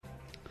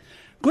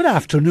Good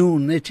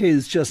afternoon. It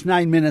is just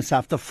 9 minutes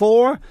after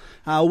 4.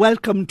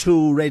 Welcome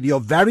to Radio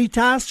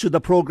Veritas, to the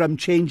programme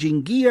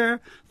Changing Gear.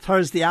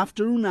 Thursday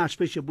afternoon,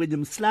 Archbishop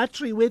William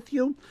Slattery with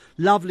you.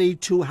 Lovely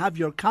to have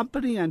your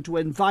company and to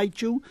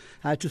invite you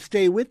to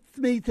stay with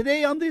me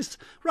today on this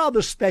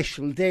rather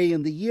special day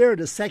in the year,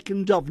 the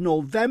 2nd of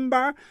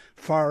November.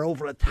 For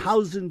over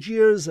 1,000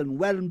 years and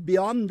well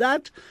beyond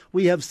that,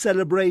 we have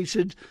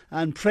celebrated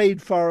and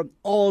prayed for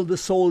all the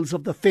souls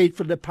of the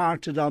faithful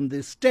departed on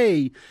this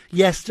day.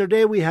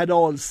 Yesterday we had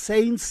All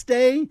Saints'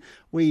 Day.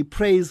 We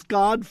praise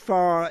God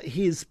for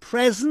his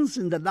presence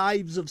in the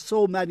lives of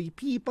so many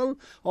people,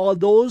 all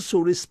those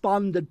who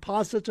responded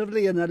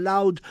positively and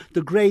allowed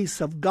the grace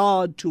of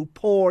God to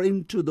pour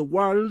into the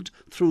world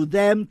through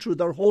them, through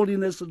their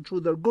holiness and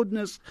through their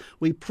goodness.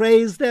 We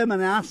praise them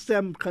and ask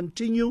them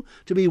continue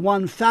to be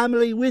one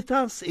family with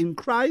us in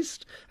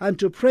Christ and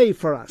to pray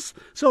for us.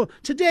 So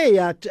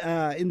today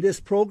in this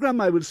program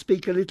I will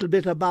speak a little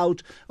bit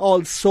about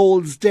All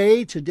Souls'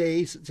 Day,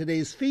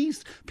 today's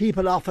feast.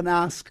 People often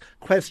ask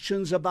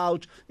questions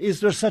about,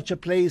 is there such a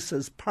place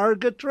as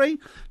purgatory?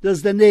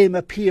 Does the name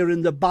appear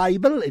in the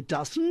Bible? It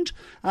doesn't.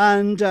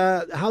 And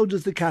how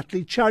does the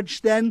Catholic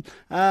Church then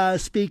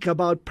speak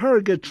about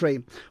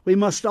purgatory? We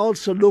must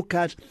also look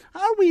at,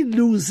 are we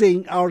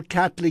losing our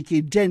Catholic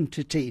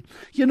identity?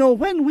 You know,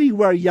 when we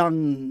were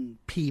young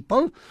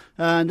people,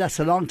 and that's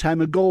a long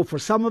time ago for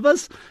some of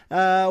us,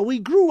 we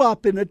grew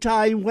up in a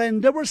time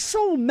when there were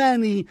so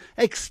many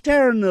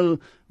external,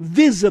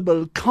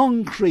 visible,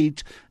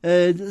 concrete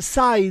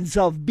sides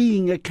of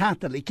being a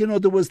Catholic. You know,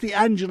 there was the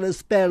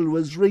Angelus bell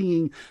was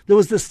ringing. There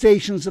was the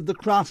Stations of the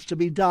Cross to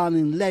be done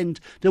in Lent.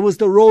 There was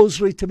the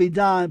Rosary to be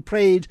done,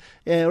 prayed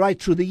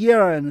right through the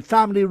year, and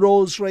family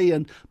rosary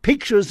and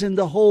pictures in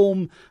the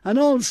home. And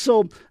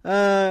also,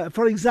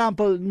 for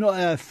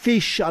example,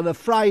 fish on a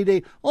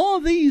Friday. All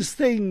these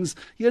things,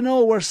 you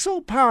know, were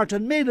so part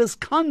and made us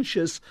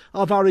conscious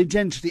of our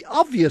identity.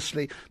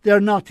 Obviously,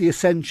 they're not the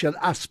essential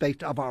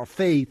aspect of our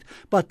faith,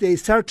 but they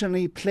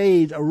certainly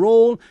played a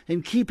role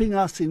in keeping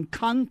us in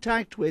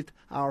contact with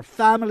our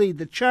family,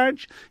 the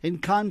church, in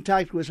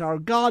contact with our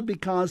God,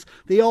 because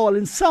they all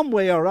in some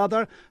way or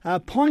other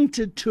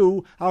pointed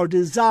to our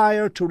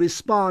desire to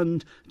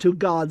respond to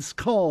God's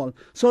call.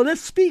 So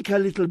let's speak a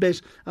little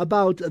bit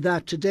about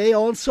that today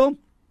also.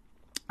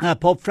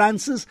 Pope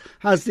Francis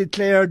has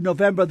declared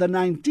November the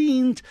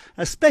 19th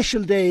a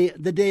special day,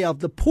 the Day of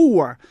the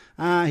Poor.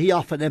 He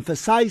often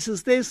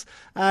emphasises this,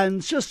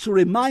 and just to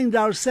remind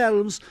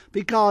ourselves,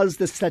 because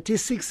the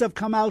statistics have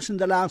come out in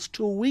the last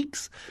 2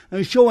 weeks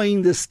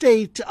showing the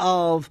state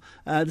of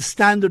the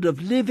standard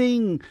of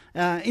living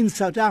in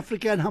South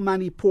Africa and how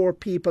many poor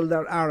people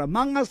there are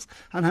among us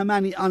and how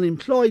many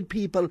unemployed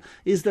people.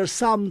 Is there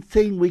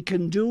something we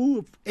can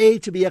do? A,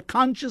 to be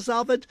conscious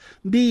of it,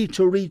 B,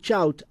 to reach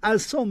out,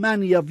 as so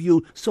many of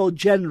you so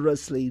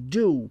generously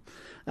do.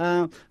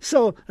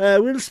 So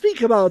we'll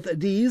speak about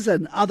these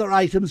and other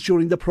items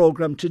during the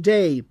programme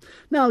today.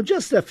 Now,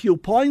 just a few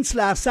points.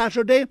 Last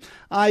Saturday,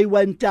 I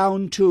went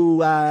down to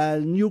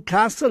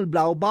Newcastle,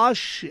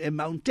 Blaaubosch,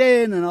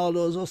 Mountain, and all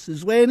those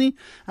Osisweni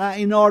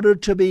in order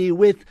to be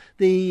with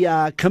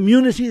the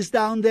communities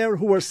down there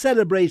who were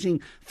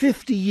celebrating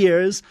 50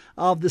 years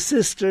of the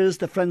sisters,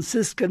 the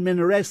Franciscan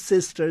Minaret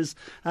sisters,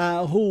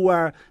 who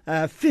were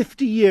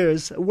 50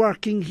 years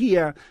working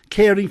here,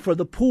 caring for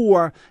the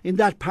poor in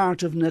that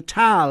part of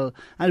Natal.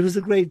 And it was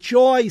a great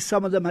joy.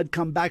 Some of them had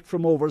come back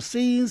from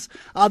overseas.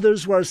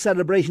 Others were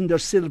celebrating their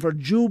silver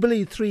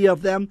jubilee, 3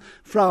 of them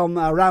from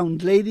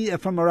around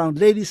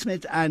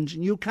Ladysmith and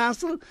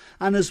Newcastle.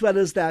 And as well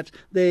as that,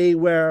 they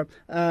were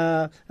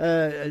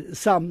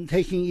some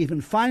taking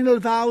even final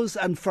vows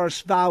and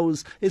first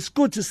vows. It's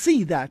good to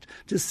see that,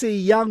 to see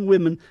young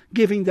women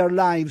giving their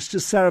lives to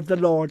serve the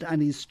Lord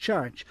and his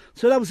church.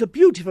 So that was a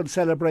beautiful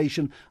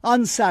celebration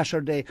on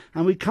Saturday,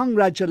 and we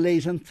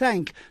congratulate and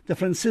thank the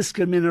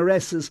Franciscan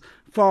Minaresses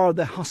for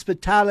the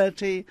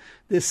hospitality,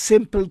 the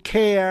simple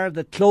care,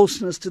 the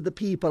closeness to the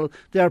people,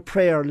 their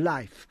prayer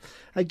life.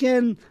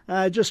 Again,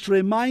 just to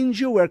remind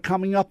you, we're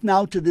coming up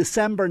now to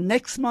December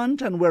next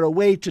month, and we're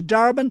away to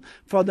Durban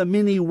for the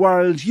Mini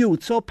World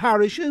Youth. So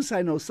parishes,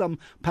 I know some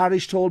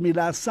parish told me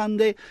last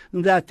Sunday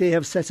that they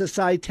have set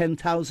aside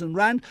 10,000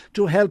 rand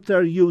to help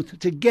their youth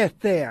to get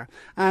there.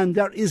 And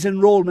there is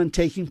enrolment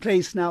taking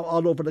place now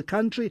all over the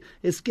country.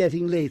 It's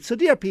getting late. So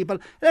dear people,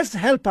 let's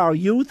help our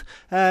youth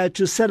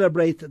to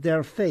celebrate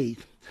their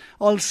faith.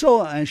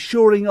 Also,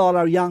 assuring all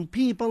our young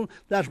people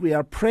that we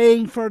are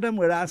praying for them.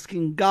 We're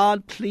asking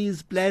God,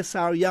 please bless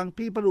our young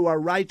people who are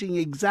writing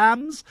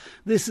exams.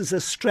 This is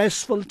a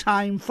stressful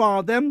time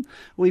for them.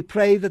 We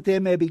pray that they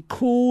may be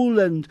cool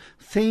and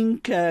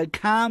think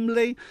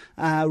calmly,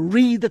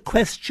 read the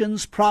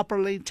questions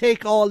properly,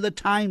 take all the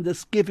time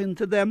that's given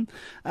to them,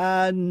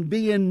 and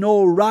be in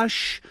no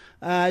rush.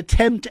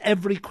 attempt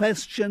every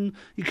question.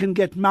 You can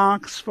get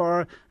marks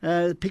for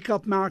pick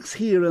up marks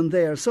here and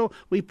there. So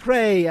we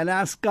pray and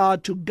ask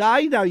God to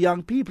guide our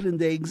young people in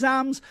the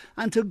exams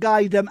and to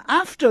guide them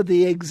after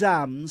the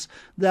exams,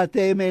 that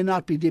they may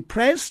not be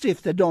depressed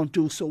if they don't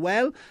do so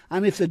well,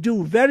 and if they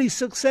do very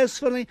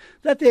successfully,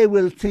 that they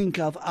will think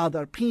of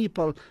other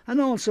people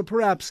and also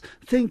perhaps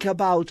think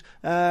about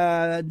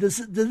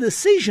the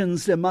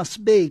decisions they must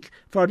make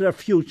for their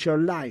future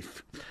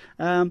life.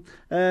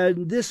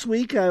 This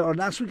week or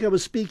last week I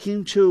was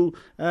speaking to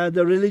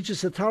the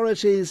religious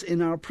authorities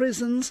in our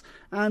prisons,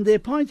 and they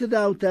pointed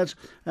out that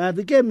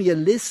they gave me a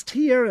list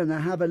here, and I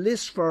have a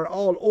list for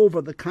all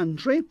over the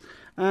country,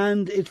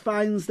 and it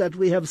finds that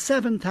we have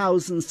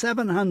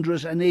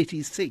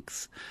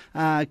 7,786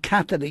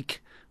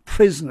 Catholic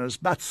prisoners,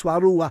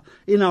 Batswarua,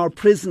 in our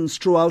prisons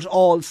throughout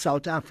all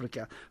South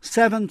Africa.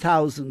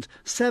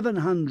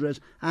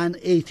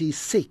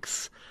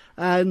 7,786.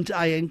 And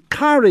I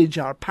encourage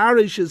our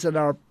parishes and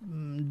our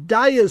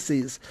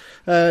dioceses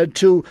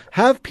to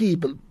have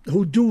people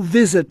who do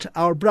visit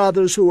our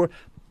brothers who are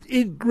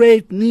in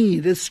great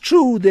need. It's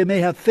true they may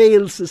have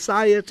failed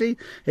society.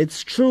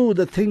 It's true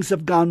that things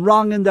have gone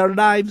wrong in their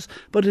lives,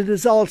 but it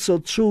is also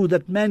true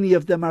that many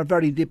of them are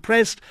very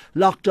depressed,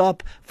 locked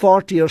up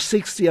 40 or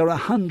 60 or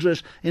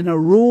 100 in a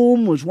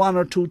room with one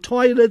or two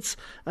toilets,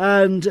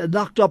 and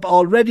locked up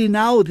already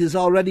now. It is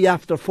already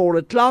after 4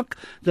 o'clock.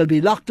 They'll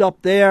be locked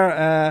up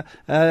there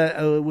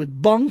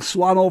with bunks,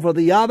 one over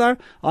the other,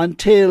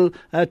 until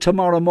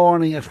tomorrow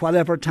morning at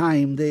whatever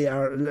time they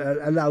are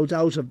allowed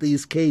out of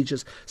these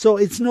cages. So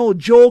it's no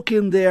joke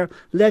in there.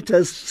 Let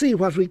us see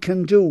what we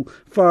can do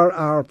for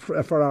our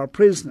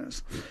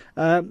prisoners.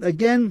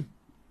 To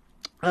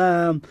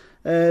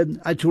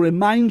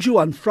remind you,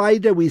 on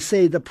Friday we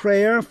say the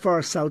prayer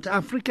for South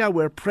Africa.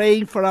 We're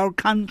praying for our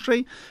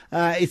country.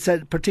 It's a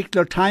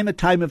particular time, a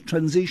time of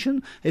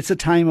transition. It's a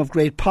time of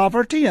great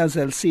poverty, as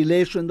I'll see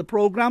later in the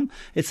programme.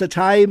 It's a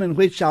time in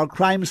which our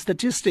crime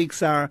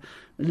statistics are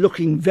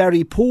looking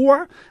very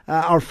poor.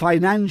 Our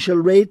financial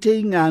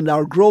rating and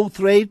our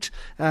growth rate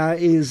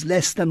is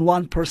less than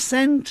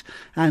 1%,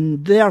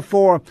 and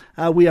therefore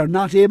we are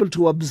not able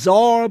to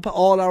absorb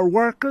all our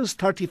workers,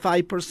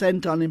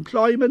 35%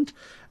 unemployment.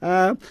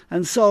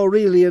 And so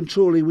really and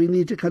truly we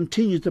need to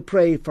continue to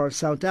pray for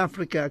South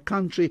Africa, a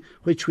country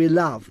which we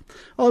love.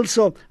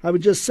 Also, I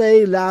would just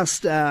say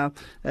last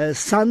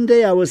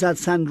Sunday I was at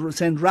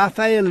St.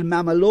 Raphael in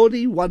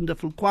Mamelodi,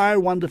 wonderful choir,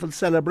 wonderful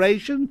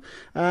celebration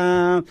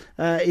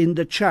in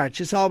the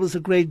church. It's always a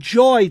great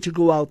joy to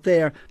go out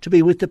there, to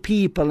be with the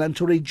people and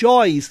to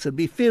rejoice and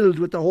be filled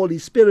with the Holy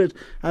Spirit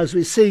as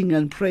we sing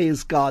and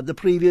praise God.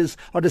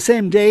 The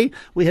same day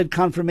we had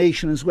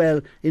confirmation as well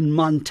in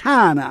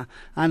Montana,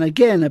 and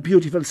again a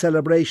beautiful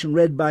celebration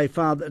led by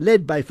Father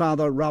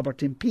Robert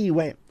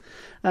Mpiwe.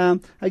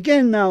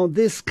 Again now,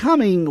 this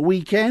coming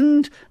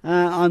weekend,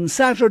 on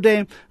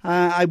Saturday,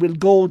 I will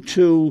go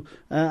to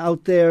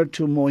out there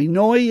to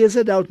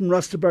Moinoi, out in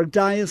Rustenburg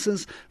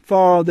Diocese,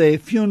 for the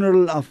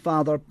funeral of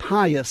Father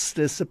Pius,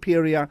 the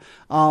superior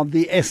of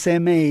the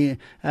SMA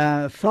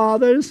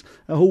fathers,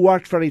 who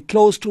worked very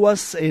close to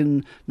us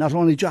in not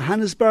only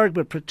Johannesburg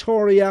but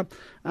Pretoria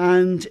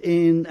and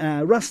in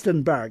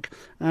Rustenburg,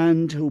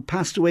 and who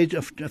passed away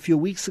a few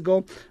weeks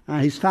ago.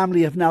 His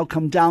family have now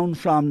come down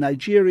from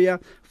Nigeria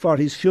for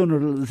his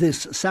funeral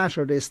this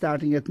Saturday,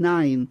 starting at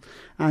 9.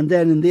 And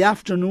then in the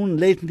afternoon,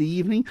 late in the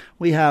evening,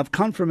 we have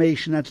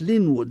confirmation at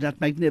Linwood, that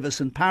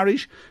magnificent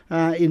parish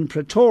in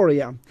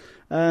Pretoria.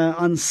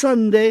 On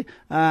Sunday,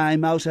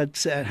 I'm out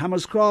at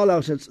Hammerscrawl,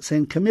 out at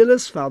St.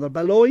 Camillus, Father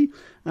Baloy,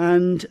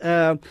 and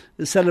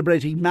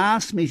celebrating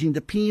Mass, meeting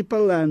the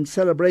people and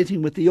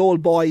celebrating with the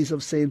old boys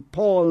of St.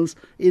 Paul's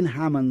in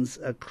Hammond's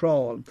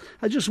Crawl.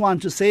 I just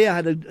want to say I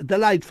had a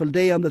delightful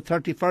day on the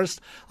 31st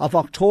of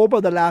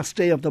October, the last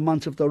day of the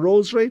month of the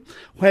Rosary,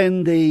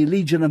 when the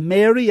Legion of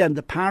Mary and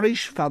the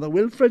parish, Father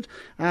Wilfred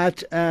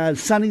at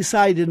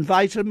Sunnyside,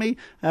 invited me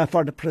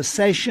for the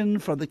procession,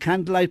 for the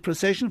candlelight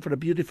procession, for the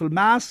beautiful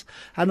Mass,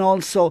 and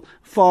also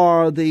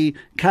for the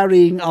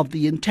carrying of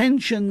the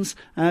intentions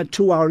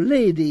to Our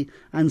Lady,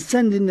 and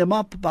sending them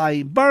up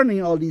by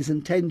burning all these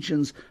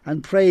intentions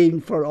and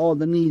praying for all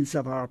the needs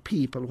of our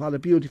people. What a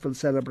beautiful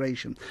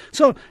celebration.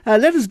 So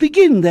let us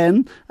begin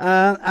then,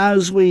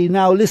 as we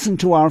now listen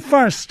to our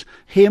first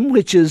hymn,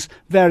 which is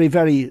very,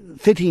 very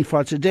fitting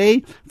for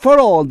today, For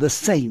All the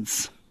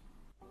Saints.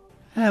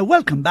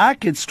 Welcome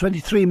back. It's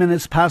 23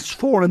 minutes past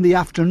 4 in the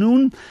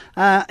afternoon.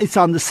 It's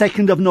on the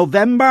 2nd of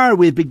November.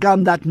 We've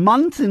begun that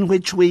month in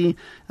which we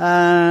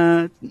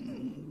coming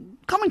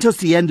towards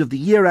the end of the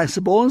year, I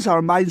suppose,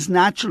 our minds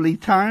naturally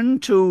turn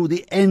to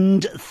the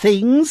end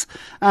things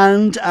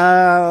and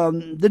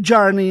the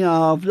journey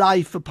of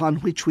life upon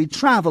which we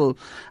travel.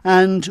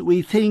 And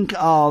we think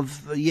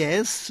of,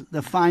 yes,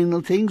 the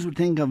final things. We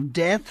think of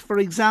death, for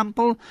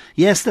example.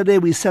 Yesterday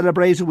we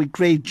celebrated with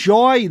great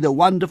joy the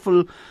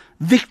wonderful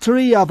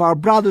victory of our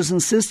brothers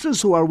and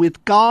sisters who are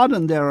with God,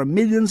 and there are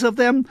millions of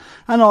them.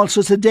 And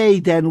also today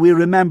then we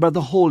remember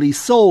the holy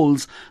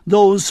souls,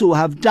 those who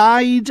have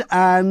died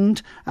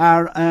and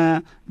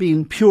are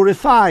being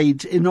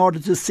purified in order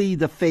to see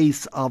the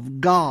face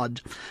of God.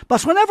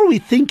 But whenever we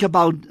think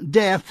about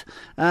death,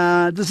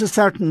 there's a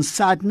certain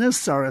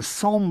sadness or a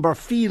somber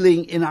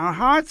feeling in our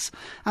hearts,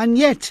 and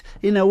yet,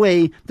 in a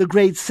way, the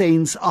great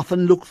saints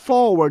often look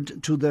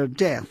forward to their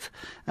death,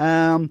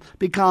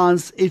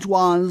 because it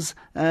was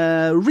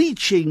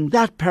reaching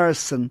that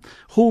person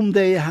whom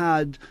they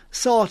had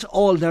sought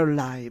all their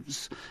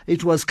lives.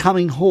 It was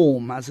coming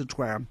home, as it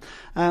were.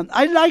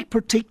 I like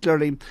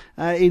particularly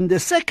in the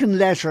second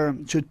letter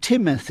to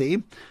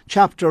Timothy,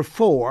 chapter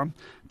 4,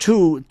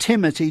 to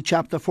Timothy,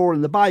 chapter 4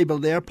 in the Bible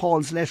there,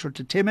 Paul's letter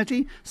to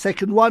Timothy,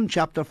 second one,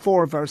 chapter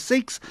 4, verse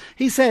 6,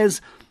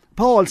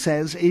 Paul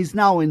says he's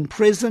now in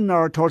prison,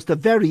 or towards the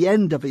very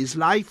end of his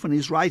life when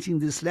he's writing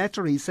this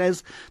letter. He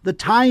says, "The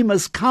time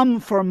has come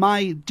for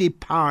my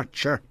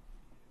departure.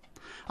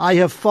 I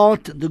have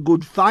fought the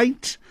good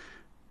fight.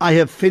 I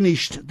have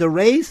finished the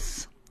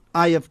race.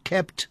 I have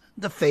kept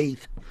the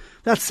faith."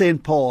 That's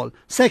St. Paul,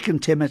 2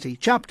 Timothy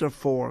chapter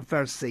 4,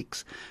 verse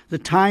 6. The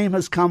time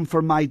has come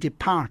for my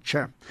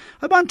departure.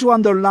 I want to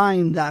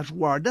underline that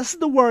word. That's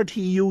the word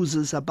he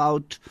uses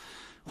about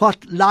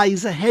what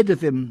lies ahead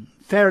of him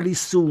fairly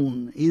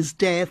soon, his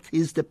death,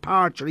 his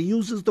departure. He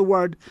uses the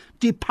word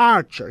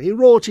departure. He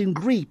wrote in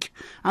Greek,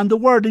 and the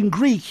word in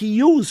Greek he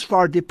used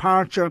for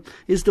departure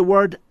is the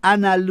word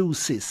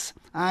analusis.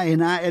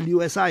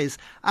 A-N-A-L-U-S-I-S,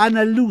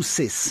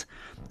 analusis.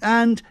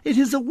 And it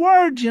is a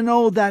word,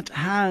 that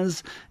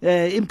has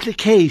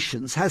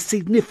implications, has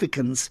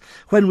significance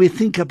when we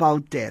think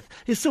about death.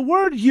 It's a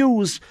word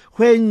used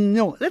when,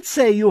 let's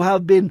say you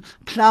have been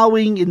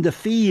ploughing in the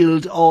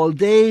field all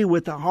day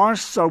with the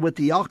horse or with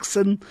the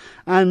oxen,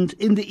 and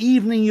in the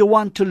evening you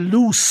want to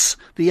loose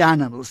the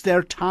animals.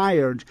 They're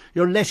tired.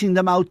 You're letting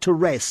them out to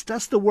rest.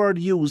 That's the word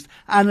used.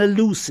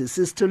 Analusis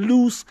is to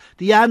loose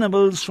the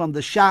animals from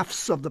the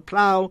shafts of the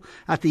plough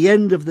at the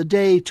end of the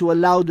day to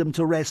allow them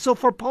to rest. So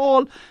for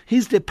Paul,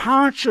 his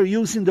departure,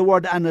 using the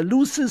word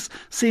analusis,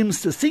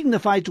 seems to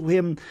signify to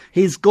him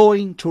he's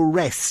going to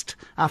rest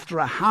after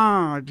a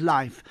hard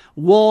life,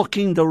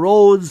 walking the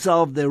roads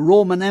of the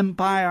Roman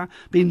Empire,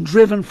 being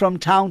driven from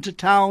town to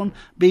town,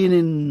 being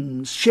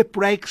in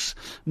shipwrecks,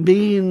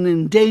 being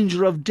in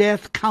danger of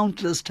death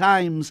countless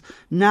times.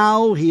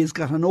 Now he's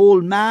got an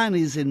old man,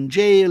 he's in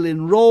jail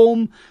in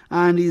Rome,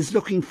 and he's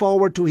looking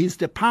forward to his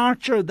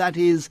departure, that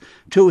is,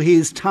 to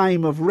his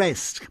time of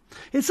rest.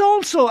 It's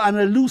also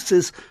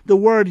analusis, the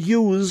word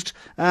used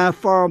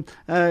for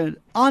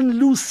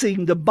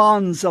unloosing the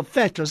bonds of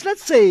fetters.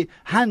 Let's say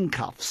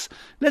handcuffs.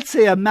 Let's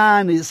say a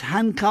man is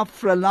handcuffed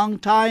for a long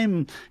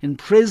time in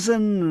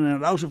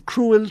prison out of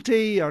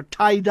cruelty, or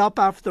tied up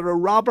after a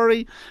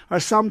robbery or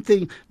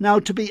something. Now,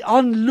 to be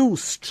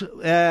unloosed,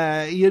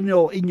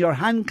 in your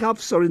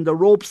handcuffs or in the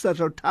ropes that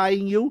are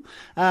tying you,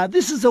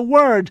 this is a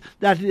word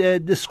that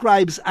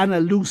describes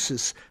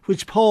analusis,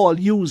 which Paul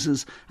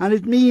uses. And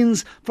it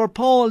means, for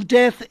Paul,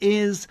 death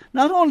is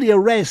not only a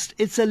rest,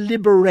 it's a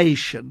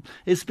liberation.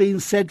 It's being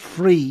set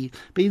free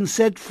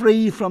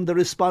from the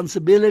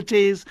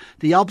responsibilities,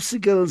 the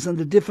obstacles and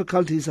the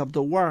difficulties of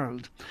the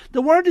world.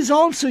 The word is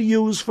also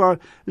used for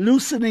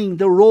loosening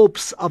the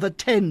ropes of a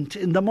tent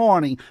in the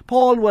morning.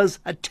 Paul was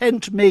a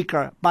tent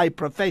maker by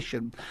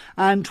profession,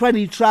 and when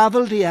he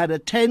travelled he had a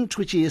tent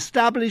which he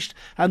established,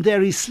 and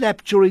there he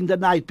slept during the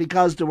night,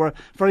 because there were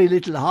very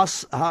little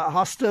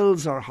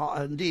hostels or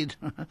indeed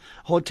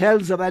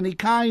hotels of any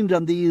kind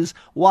on these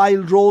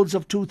wild roads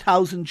of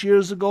 2,000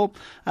 years ago,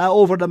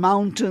 over the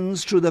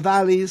mountains, through the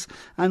valleys,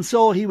 and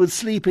so he would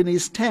sleep in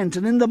his tent,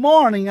 and in the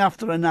morning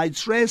after a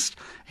night's rest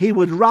he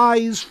would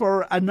rise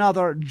for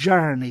another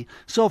journey.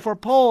 So for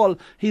Paul,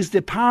 his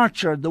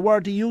departure, the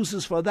word he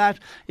uses for that,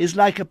 is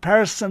like a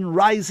person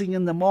rising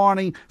in the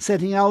morning,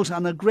 setting out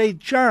on a great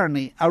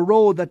journey, a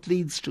road that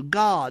leads to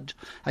God.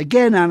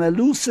 Again,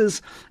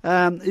 analusis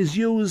is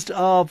used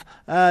of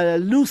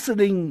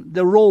loosening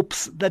the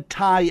ropes that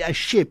tie a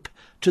ship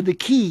to the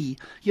quay.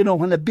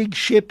 When a big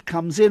ship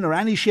comes in, or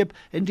any ship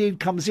indeed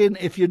comes in,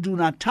 if you do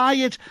not tie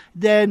it,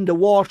 then the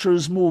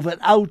waters move it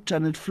out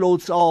and it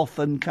floats off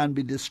and can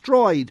be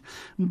destroyed.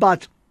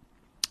 But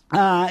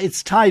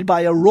it's tied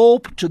by a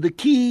rope to the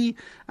quay,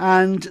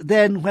 and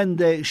then when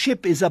the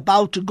ship is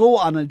about to go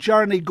on a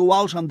journey, go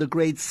out on the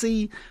great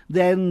sea,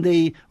 then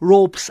the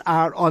ropes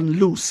are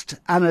unloosed,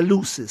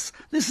 analusis.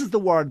 This is the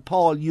word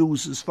Paul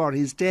uses for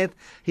his death,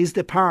 his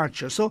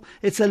departure. So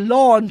it's a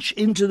launch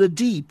into the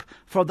deep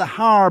for the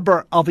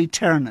harbour of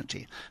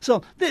eternity.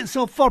 So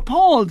for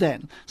Paul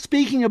then,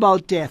 speaking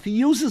about death, he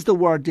uses the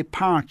word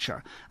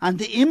departure, and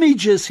the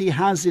images he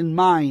has in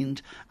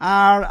mind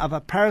are of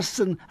a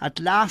person at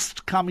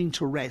last coming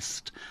to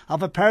rest,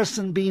 of a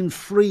person being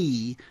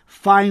free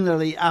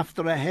finally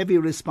after a heavy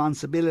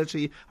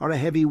responsibility or a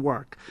heavy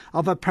work,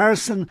 of a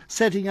person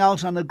setting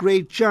out on a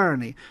great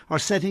journey, or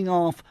setting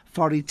off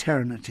for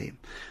eternity.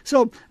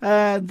 So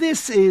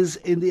this is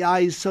in the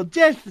eyes. So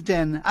death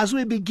then, as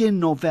we begin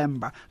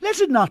November, let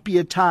it not be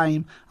a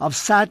time of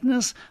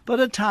sadness, but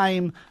a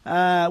time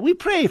we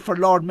pray for,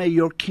 Lord, may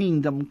your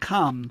kingdom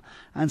come,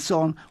 and so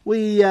on.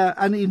 We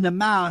and in the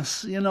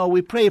Mass,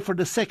 we pray for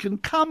the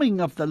second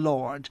coming of the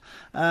Lord,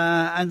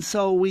 and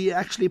so we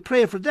actually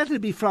pray for that.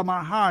 It be from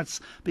our hearts,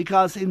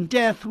 because in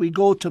death we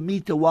go to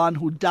meet the one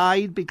who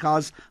died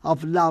because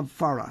of love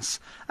for us.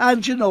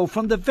 And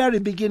from the very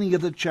beginning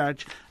of the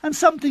church, and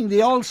something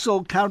they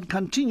also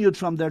continued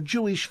from their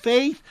Jewish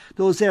faith,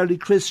 those early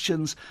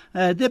Christians,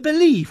 the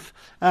belief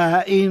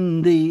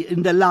in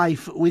the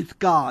life with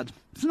God.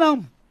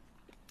 So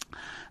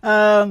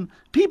now,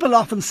 people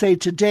often say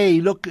today,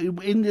 look,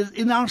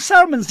 in our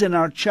sermons in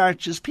our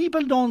churches,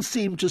 people don't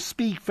seem to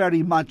speak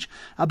very much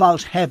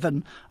about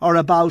heaven or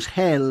about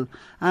hell.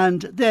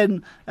 And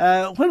then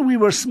when we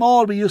were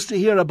small, we used to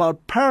hear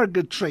about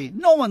purgatory.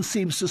 No one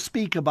seems to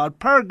speak about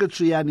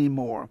purgatory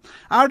anymore.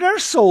 Are there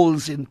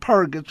souls in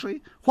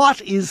purgatory?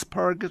 What is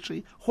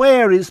purgatory?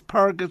 Where is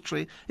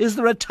purgatory? Is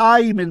there a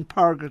time in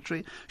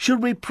purgatory?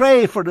 Should we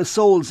pray for the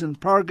souls in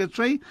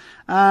purgatory?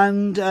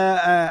 And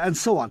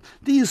so on.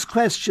 This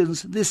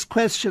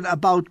question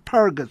about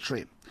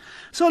purgatory.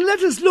 So let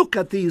us look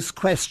at these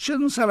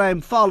questions, and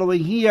I'm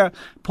following here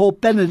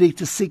Pope Benedict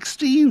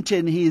XVI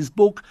in his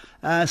book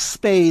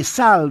Spe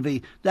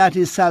Salvi, that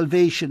is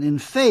salvation in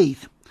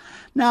faith.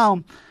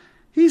 Now,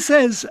 he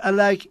says,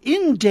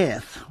 in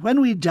death,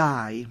 when we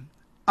die,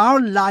 our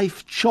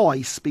life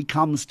choice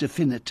becomes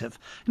definitive.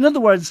 In other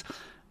words,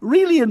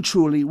 really and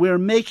truly, we're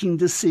making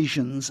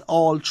decisions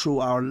all through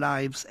our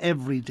lives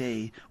every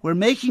day. We're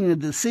making a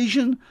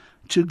decision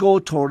to go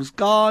towards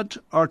God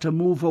or to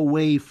move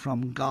away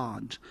from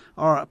God.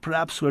 Or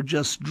perhaps we're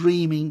just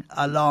dreaming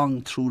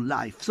along through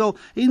life.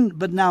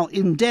 But now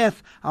in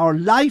death, our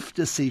life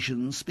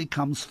decisions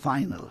becomes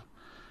final.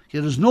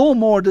 There's no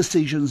more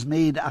decisions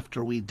made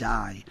after we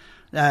die.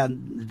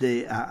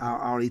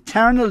 Our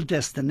eternal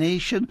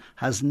destination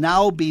has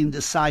now been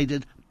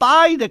decided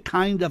by the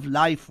kind of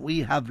life we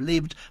have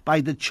lived,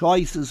 by the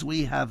choices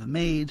we have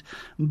made,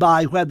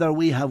 by whether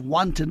we have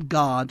wanted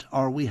God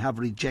or we have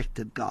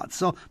rejected God.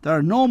 So there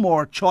are no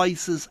more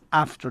choices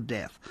after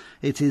death.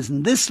 It is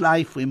in this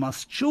life we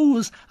must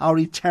choose our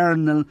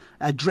eternal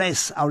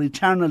address, our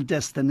eternal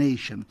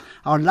destination.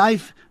 Our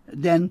life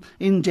then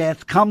in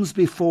death comes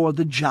before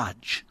the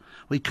judge.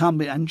 We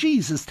come, and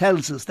Jesus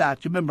tells us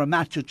that. You remember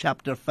Matthew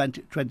chapter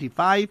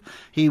 25,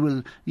 he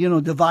will,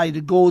 divide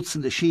the goats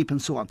and the sheep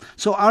and so on.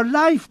 So our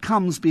life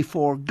comes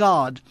before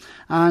God,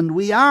 and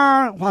we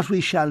are what we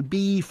shall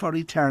be for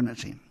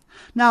eternity.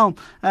 Now,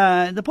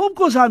 the Pope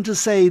goes on to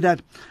say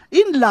that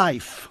in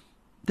life,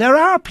 there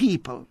are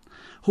people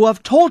who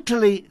have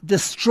totally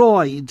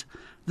destroyed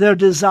their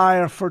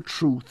desire for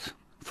truth,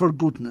 for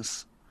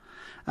goodness.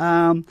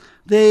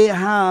 They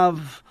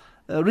have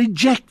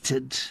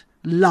rejected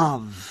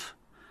love.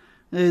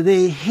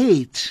 They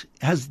hate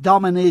has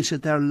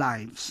dominated their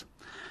lives.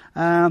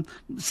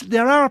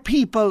 There are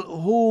people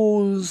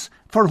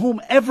for whom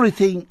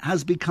everything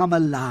has become a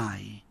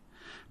lie.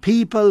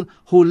 People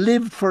who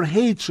lived for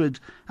hatred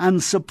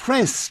and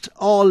suppressed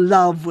all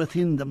love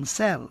within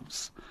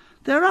themselves.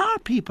 There are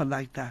people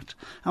like that.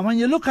 And when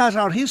you look at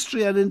our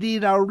history, and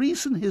indeed our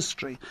recent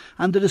history,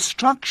 and the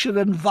destruction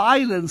and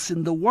violence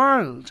in the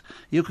world,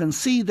 you can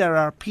see there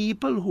are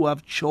people who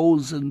have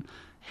chosen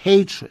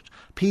hatred,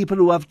 people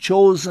who have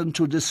chosen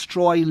to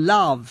destroy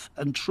love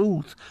and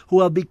truth,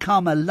 who have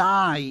become a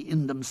lie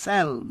in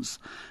themselves.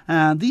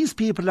 These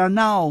people are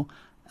now,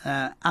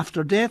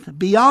 after death,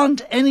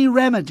 beyond any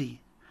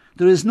remedy.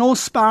 There is no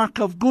spark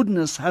of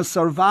goodness has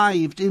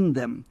survived in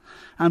them.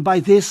 And by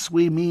this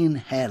we mean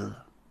hell.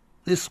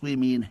 This we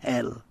mean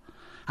hell.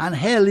 And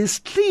hell is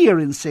clear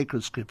in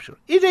sacred scripture.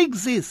 It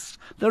exists.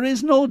 There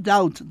is no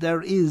doubt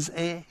there is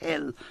a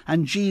hell.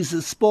 And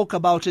Jesus spoke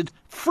about it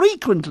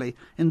frequently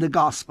in the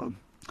gospel.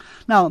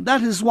 Now,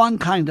 that is one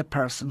kind of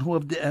person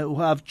who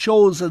have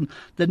chosen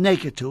the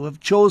negative, who have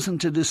chosen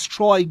to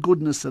destroy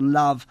goodness and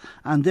love,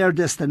 and their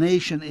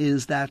destination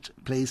is that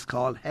place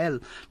called hell.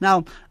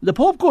 Now, the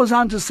Pope goes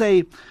on to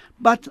say,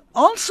 but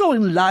also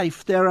in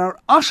life there are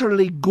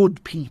utterly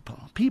good people,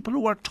 people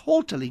who are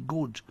totally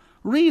good.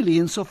 Really,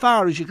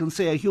 insofar as you can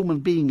say a human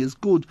being is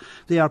good,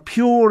 they are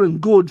pure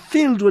and good,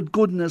 filled with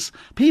goodness,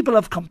 people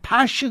of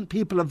compassion,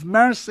 people of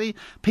mercy,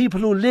 people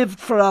who lived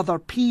for other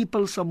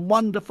people, some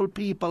wonderful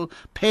people,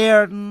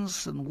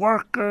 parents and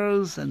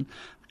workers and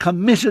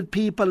committed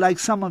people like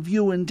some of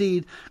you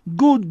indeed,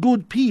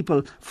 good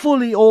people,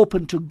 fully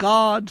open to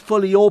God,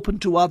 fully open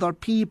to other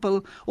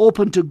people,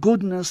 open to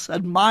goodness,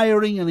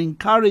 admiring and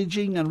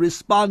encouraging and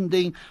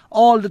responding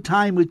all the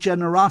time with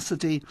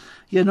generosity,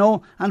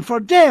 and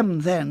for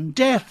them then,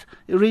 death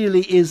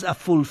really is a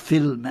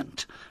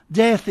fulfillment.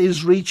 Death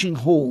is reaching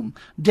home.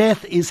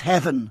 Death is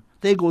heaven.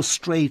 They go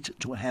straight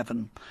to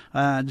heaven.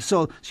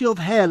 So you have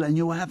hell and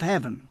you have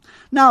heaven.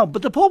 Now,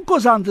 but the Pope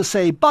goes on to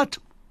say, but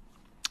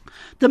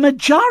the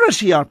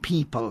majority of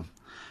people,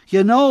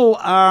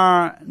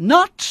 are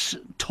not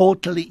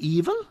totally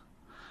evil,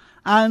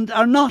 and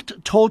are not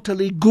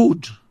totally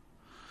good.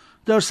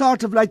 They're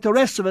sort of like the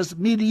rest of us,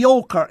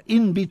 mediocre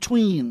in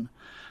between.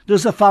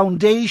 There's a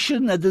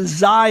foundation, a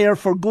desire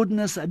for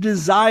goodness, a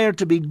desire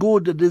to be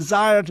good, a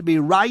desire to be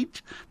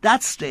right.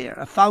 That's there,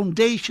 a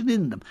foundation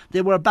in them.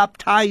 They were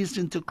baptized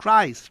into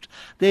Christ.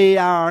 They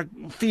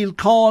feel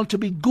called to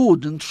be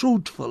good and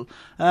truthful,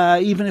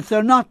 even if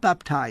they're not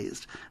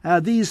baptized.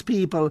 These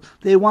people,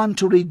 they want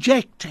to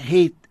reject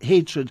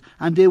hatred,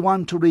 and they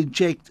want to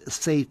reject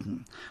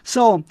Satan.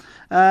 So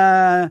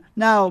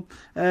now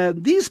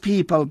these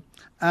people,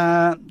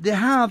 they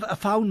have a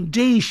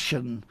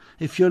foundation,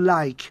 if you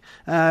like,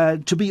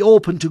 to be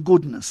open to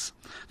goodness.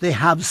 They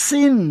have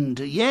sinned,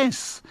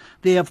 yes.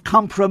 They have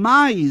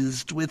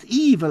compromised with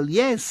evil,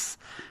 yes.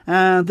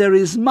 There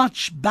is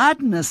much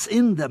badness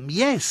in them,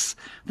 yes.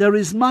 There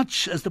is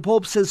much, as the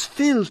Pope says,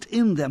 filth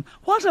in them.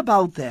 What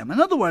about them?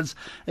 In other words,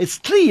 it's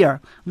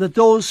clear that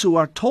those who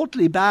are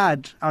totally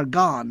bad are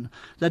gone,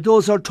 that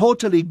those who are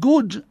totally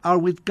good are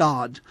with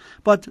God.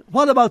 But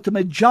what about the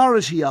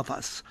majority of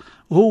us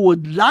who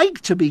would like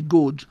to be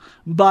good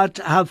but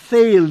have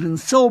failed in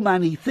so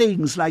many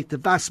things, like the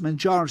vast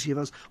majority of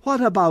us?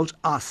 What about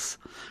us?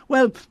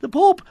 Well, the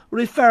Pope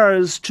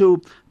refers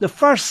to the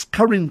 1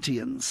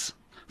 Corinthians,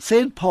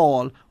 St.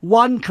 Paul,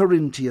 1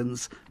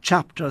 Corinthians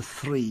chapter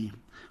 3.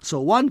 So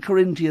 1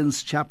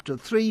 Corinthians chapter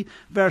 3,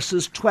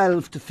 verses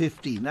 12 to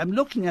 15. I'm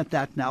looking at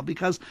that now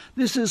because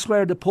this is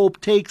where the Pope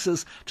takes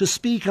us to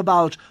speak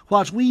about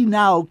what we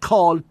now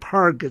call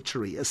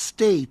purgatory, a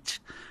state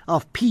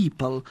of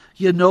people,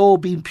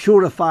 being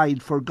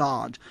purified for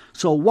God.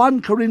 So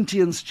 1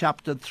 Corinthians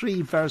chapter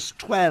 3, verse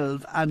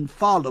 12 and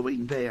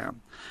following there.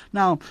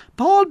 Now,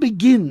 Paul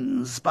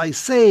begins by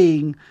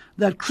saying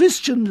that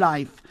Christian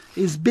life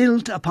is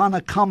built upon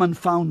a common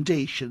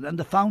foundation, and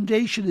the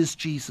foundation is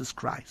Jesus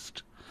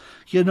Christ.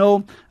 We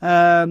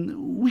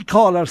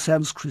call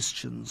ourselves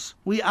Christians.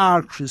 We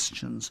are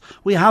Christians.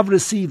 We have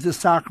received the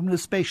sacrament,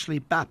 especially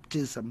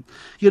baptism.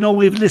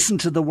 We've listened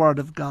to the Word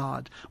of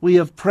God. We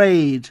have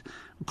prayed.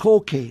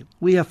 Okay,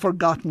 we have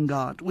forgotten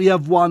God. We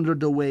have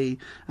wandered away,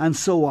 and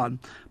so on.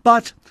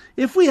 But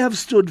if we have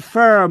stood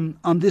firm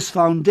on this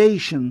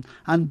foundation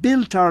and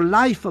built our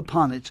life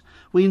upon it,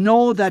 we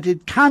know that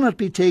it cannot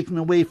be taken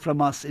away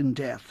from us in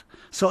death.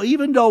 So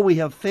even though we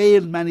have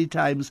failed many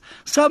times,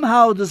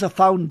 somehow there's a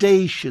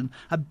foundation,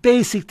 a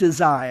basic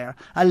desire,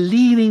 a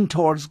leaning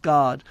towards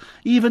God.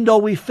 Even though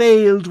we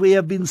failed, we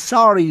have been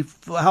sorry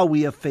for how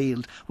we have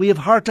failed. We have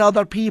hurt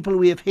other people,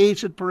 we have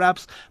hated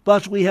perhaps,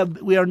 but we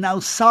are now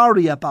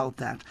sorry about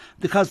that,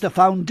 because the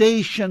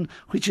foundation,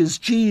 which is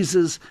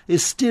Jesus,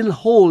 is still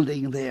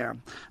holding there.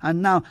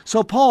 And now,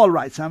 so Paul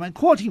writes, I'm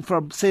quoting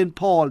from St.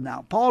 Paul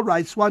now. Paul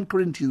writes, 1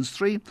 Corinthians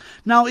 3,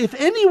 "Now if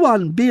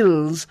anyone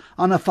builds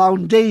on a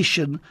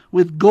foundation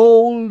with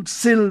gold,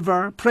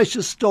 silver,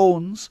 precious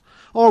stones,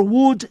 or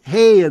wood,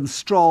 hay, and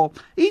straw,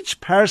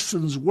 each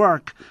person's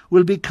work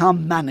will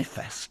become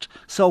manifest."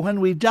 So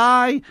when we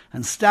die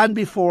and stand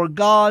before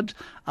God,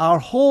 our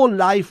whole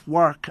life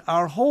work,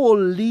 our whole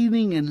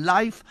leaning in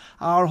life,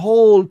 our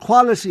whole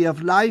quality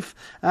of life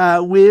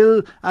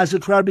will, as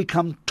it were,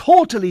 become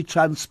totally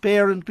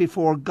transparent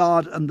before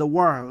God and the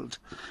world.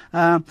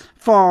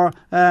 For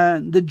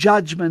the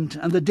judgment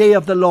and the day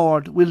of the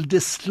Lord will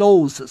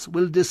disclose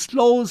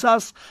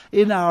us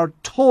in our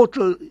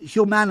total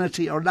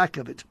humanity or lack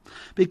of it,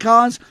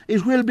 because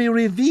it will be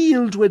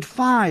revealed with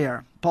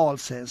fire, Paul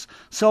says.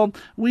 So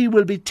we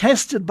will be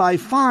tested by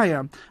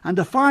fire, and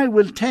the fire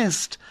will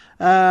test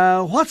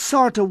what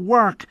sort of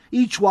work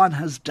each one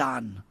has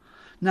done.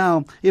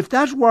 Now, if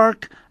that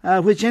work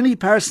which any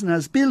person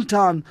has built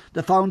on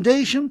the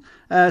foundation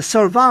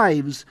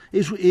survives,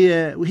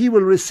 he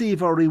will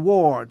receive a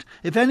reward.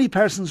 If any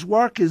person's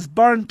work is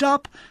burnt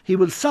up, he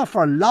will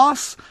suffer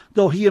loss,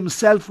 though he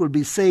himself will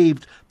be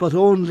saved, but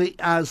only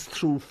as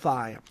through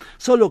fire.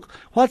 So look,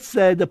 what's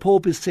the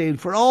Pope is saying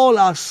for all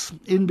us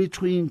in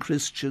between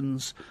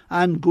Christians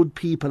and good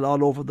people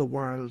all over the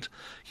world.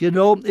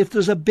 If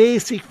there's a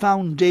basic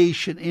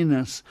foundation in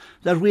us,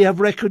 that we have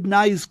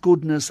recognized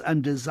goodness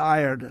and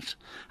desired it,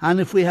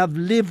 and if we have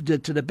lived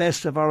it to the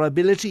best of our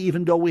ability,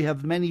 even though we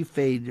have many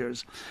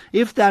failures,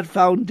 if that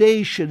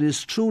foundation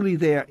is truly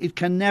there, it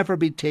can never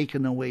be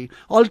taken away.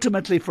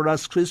 Ultimately, for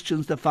us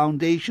Christians, the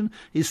foundation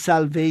is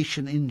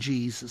salvation in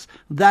Jesus.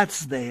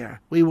 That's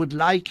there. We would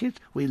like it,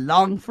 we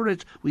long for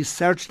it, we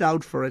searched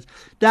out for it.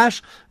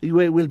 That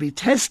will be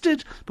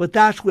tested, but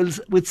that will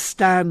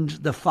withstand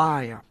the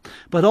fire.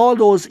 But all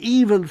those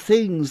evil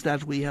things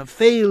that we have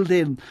failed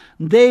in,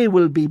 they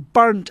will be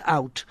burnt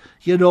out,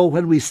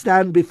 when we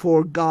stand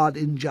before God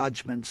in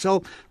judgment.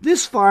 So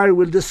this fire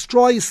will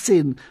destroy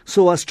sin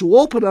so as to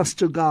open us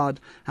to God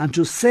and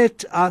to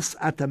set us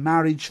at the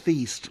marriage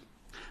feast.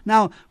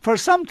 Now, for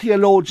some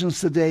theologians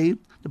today,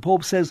 the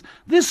Pope says,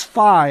 this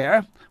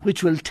fire,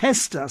 which will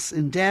test us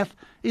in death,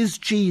 is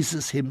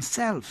Jesus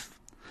himself.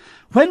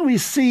 When we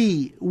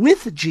see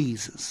with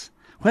Jesus,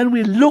 when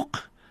we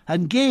look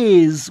and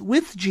gaze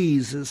with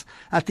Jesus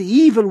at the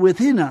evil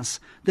within us,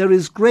 there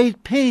is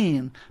great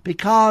pain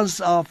because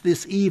of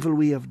this evil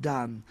we have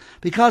done,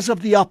 because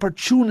of the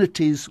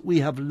opportunities we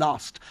have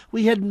lost.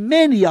 We had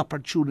many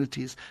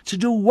opportunities to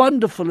do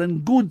wonderful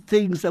and good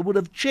things that would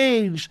have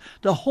changed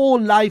the whole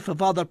life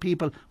of other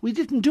people. We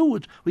didn't do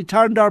it. We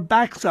turned our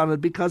backs on it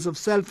because of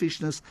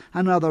selfishness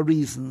and other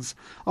reasons.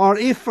 Or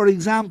if, for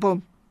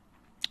example,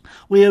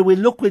 where we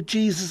look with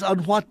Jesus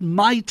on what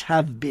might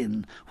have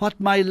been, what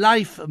my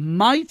life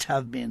might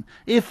have been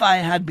if I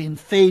had been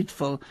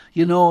faithful,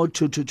 to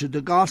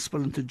the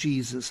gospel and to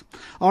Jesus.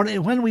 Or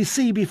when we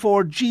see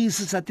before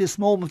Jesus at this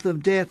moment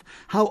of death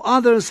how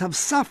others have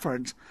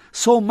suffered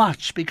so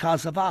much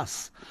because of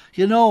us.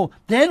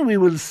 Then we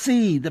will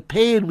see the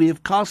pain we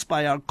have caused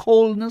by our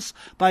coldness,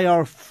 by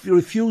our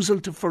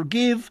refusal to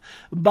forgive,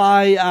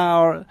 by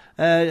our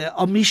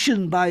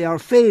omission, by our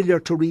failure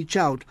to reach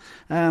out.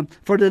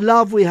 For the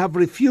love we have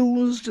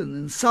refused and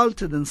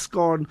insulted and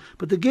scorned.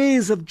 But the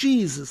gaze of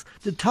Jesus,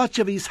 the touch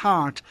of his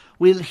heart,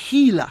 will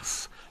heal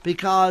us,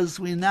 because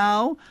we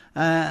now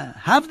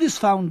have this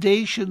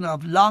foundation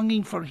of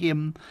longing for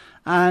him,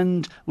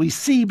 and we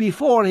see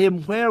before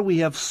him where we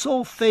have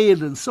so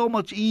failed and so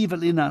much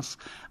evil in us,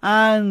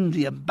 and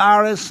the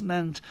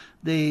embarrassment,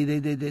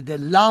 the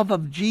love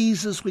of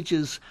Jesus which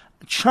is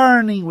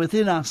churning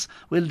within us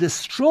will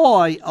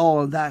destroy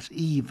all that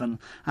evil,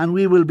 and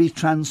we will be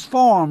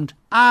transformed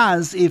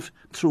as if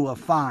through a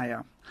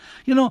fire.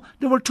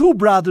 There were two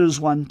brothers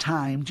one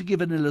time, to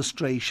give an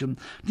illustration.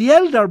 The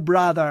elder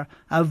brother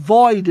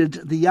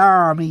avoided the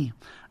army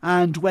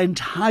and went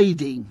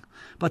hiding,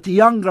 but the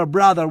younger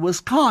brother was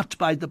caught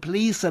by the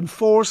police and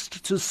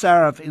forced to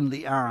serve in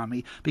the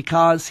army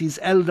because his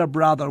elder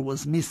brother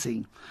was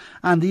missing.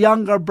 And the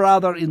younger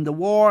brother in the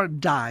war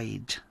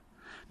died.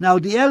 Now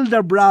the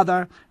elder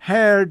brother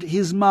heard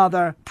his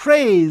mother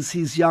praise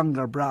his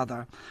younger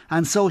brother,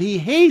 and so he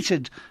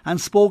hated and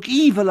spoke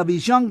evil of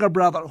his younger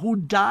brother who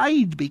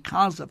died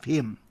because of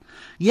him.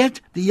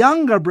 Yet the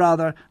younger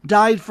brother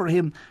died for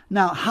him.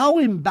 Now, how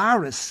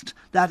embarrassed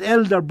that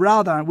elder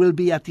brother will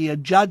be at the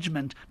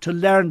judgment to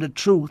learn the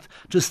truth,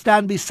 to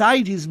stand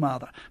beside his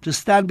mother, to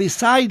stand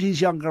beside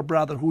his younger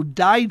brother who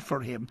died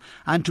for him,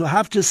 and to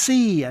have to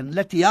see and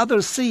let the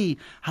others see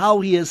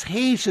how he has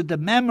hated the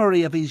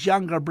memory of his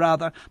younger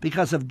brother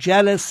because of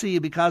jealousy,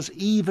 because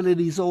evil in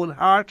his own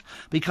heart,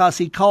 because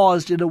he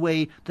caused, in a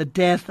way, the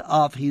death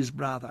of his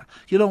brother.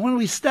 When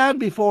we stand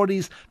before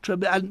these,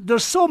 and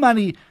there's so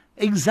many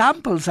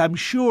examples I'm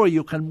sure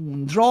you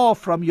can draw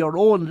from your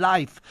own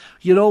life,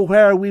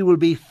 where we will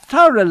be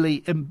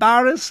thoroughly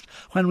embarrassed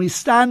when we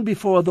stand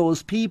before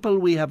those people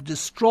we have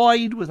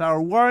destroyed with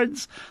our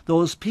words,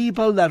 those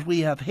people that we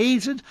have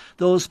hated,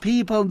 those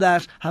people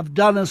that have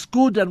done us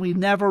good and we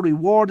never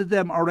rewarded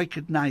them or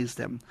recognized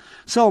them.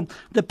 So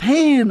the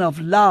pain of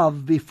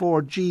love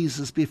before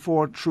Jesus,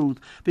 before truth,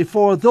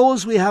 before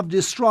those we have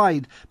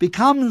destroyed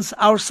becomes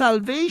our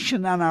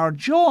salvation and our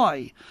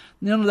joy.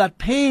 That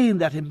pain,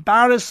 that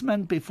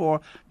embarrassment before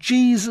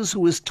Jesus,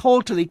 who is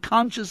totally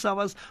conscious of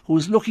us, who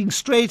is looking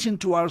straight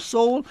into our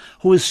soul,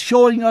 who is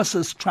showing us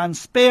as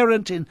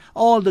transparent in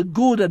all the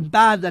good and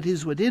bad that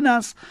is within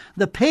us.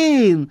 The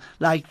pain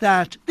like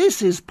that,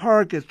 this is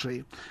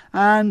purgatory.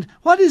 And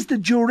what is the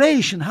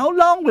duration? How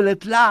long will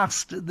it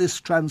last,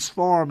 this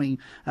transforming,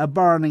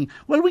 burning?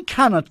 Well, we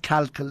cannot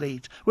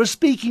calculate. We're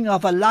speaking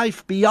of a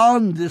life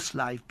beyond this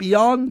life,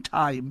 beyond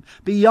time,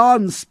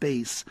 beyond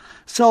space.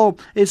 So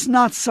it's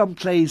not some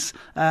place,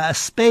 a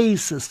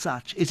space as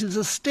such. It is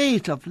a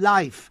state of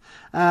life.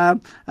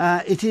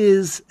 It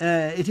is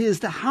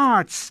the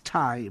heart's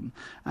time.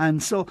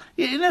 And so,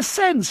 in a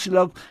sense,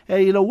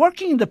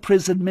 working in the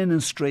prison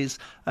ministries,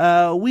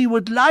 we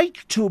would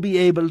like to be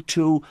able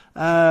to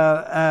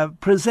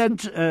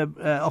present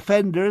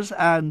offenders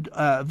and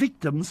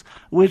victims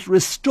with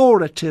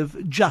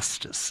restorative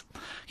justice.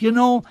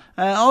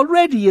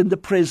 Already in the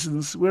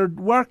prisons, we're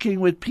working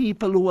with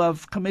people who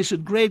have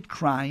committed great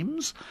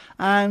crimes,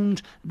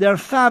 and their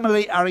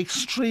family are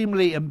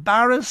extremely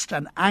embarrassed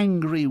and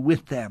angry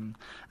with them.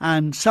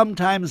 And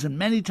sometimes, and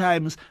many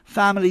times,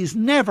 families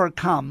never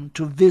come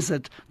to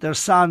visit their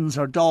sons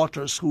or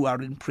daughters who are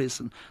in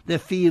prison. They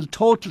feel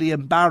totally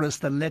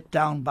embarrassed and let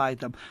down by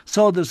them.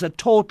 So there's a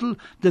total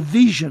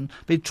division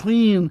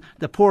between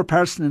the poor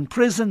person in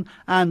prison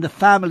and the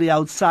family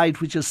outside,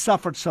 which has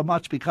suffered so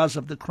much because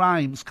of the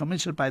crimes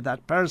committed by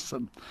that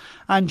person.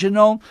 And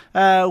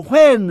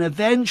when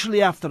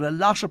eventually, after a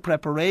lot of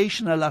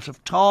preparation, a lot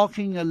of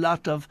talking, a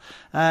lot of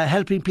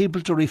helping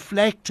people to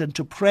reflect and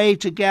to pray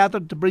together,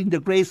 to bring the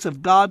grace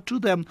of God to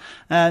them,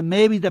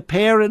 maybe the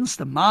parents,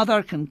 the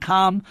mother can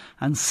come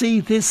and see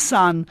this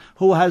son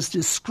who has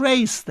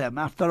disgraced them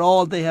after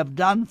all they have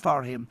done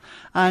for him.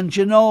 And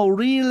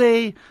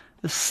really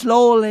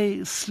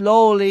slowly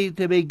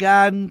they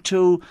began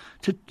to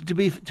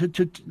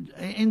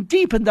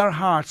deepen their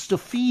hearts to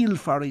feel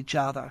for each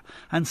other,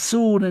 and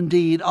soon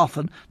indeed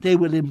often they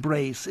will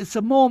embrace. It's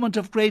a moment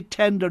of great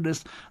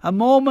tenderness, a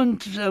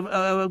moment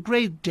of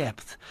great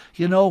depth,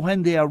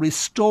 when they are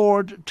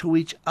restored to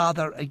each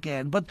other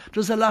again. But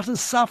there's a lot of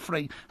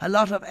suffering, a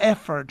lot of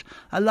effort,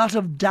 a lot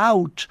of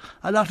doubt,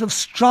 a lot of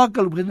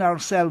struggle within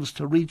ourselves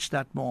to reach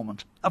that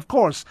moment. Of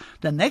course,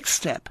 the next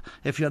step,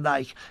 if you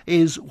like,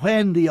 is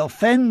when the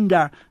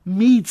offender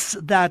meets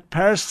that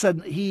person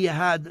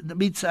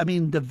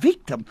the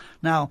victim.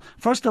 Now,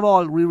 first of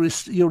all,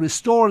 you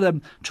restore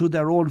them to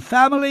their own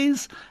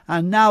families,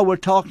 and now we're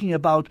talking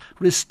about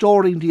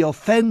restoring the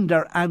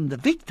offender and the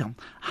victim.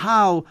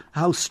 How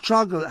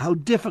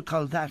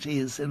difficult that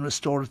is in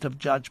restorative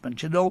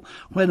judgment.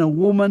 When a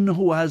woman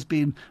who has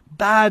been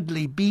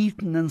badly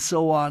beaten and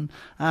so on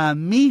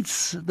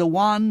meets the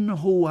one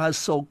who has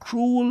so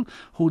cruel,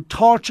 who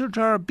tortured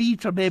her,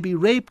 beat her, maybe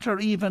raped her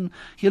even,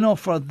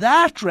 for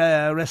that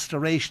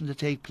restoration to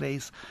take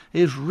place,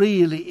 it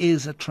really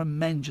is a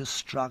tremendous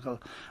struggle.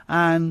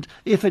 And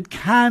if it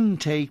can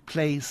take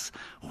place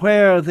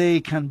where they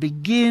can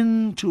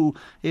begin to,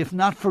 if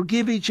not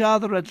forgive each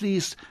other, at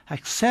least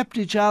accept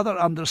each other,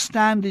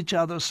 understand each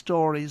other's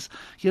stories,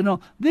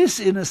 this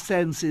in a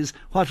sense is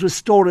what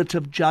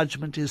restorative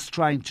judgment is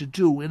trying to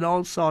do in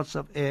all sorts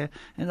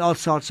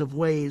of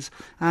ways.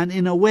 And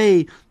in a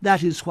way,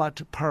 that is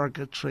what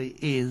purgatory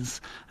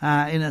is,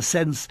 in a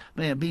sense,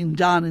 being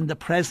done in the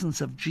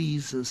presence of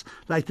Jesus,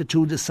 like the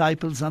two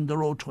disciples on the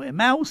road to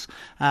Emmaus,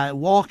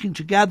 walking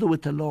together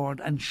with the Lord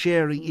and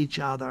sharing each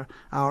other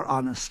our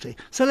honesty.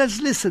 So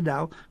let's listen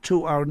now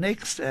to our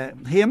next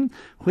hymn,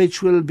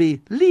 which will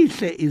be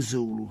Litle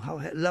Izulu. How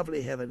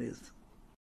lovely heaven is.